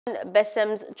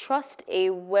Bessemer Trust, a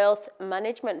wealth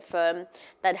management firm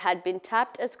that had been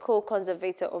tapped as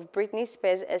co-conservator of Britney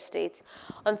Spears' estate,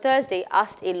 on Thursday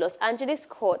asked a Los Angeles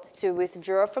court to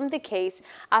withdraw from the case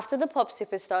after the pop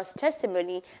superstar's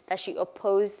testimony that she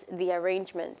opposed the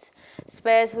arrangement.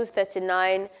 Spears, who's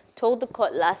 39, told the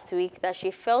court last week that she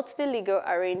felt the legal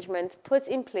arrangement put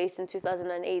in place in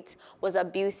 2008 was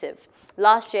abusive.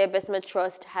 Last year, Bessemer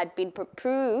Trust had been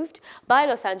approved by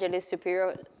Los Angeles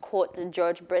Superior Court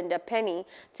Judge Brenda Penny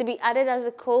to be added as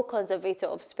a co-conservator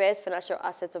of Spears' financial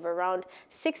assets of around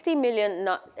 $60 million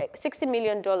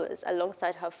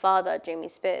alongside her father, Jamie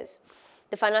Spears.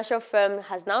 The financial firm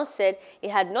has now said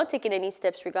it had not taken any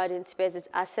steps regarding Spears'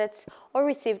 assets or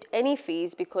received any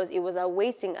fees because it was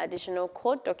awaiting additional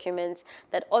court documents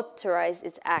that authorized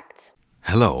its act.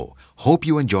 Hello, hope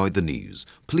you enjoyed the news.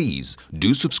 Please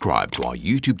do subscribe to our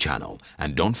YouTube channel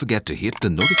and don't forget to hit the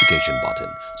notification button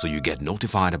so you get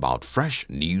notified about fresh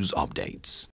news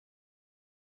updates.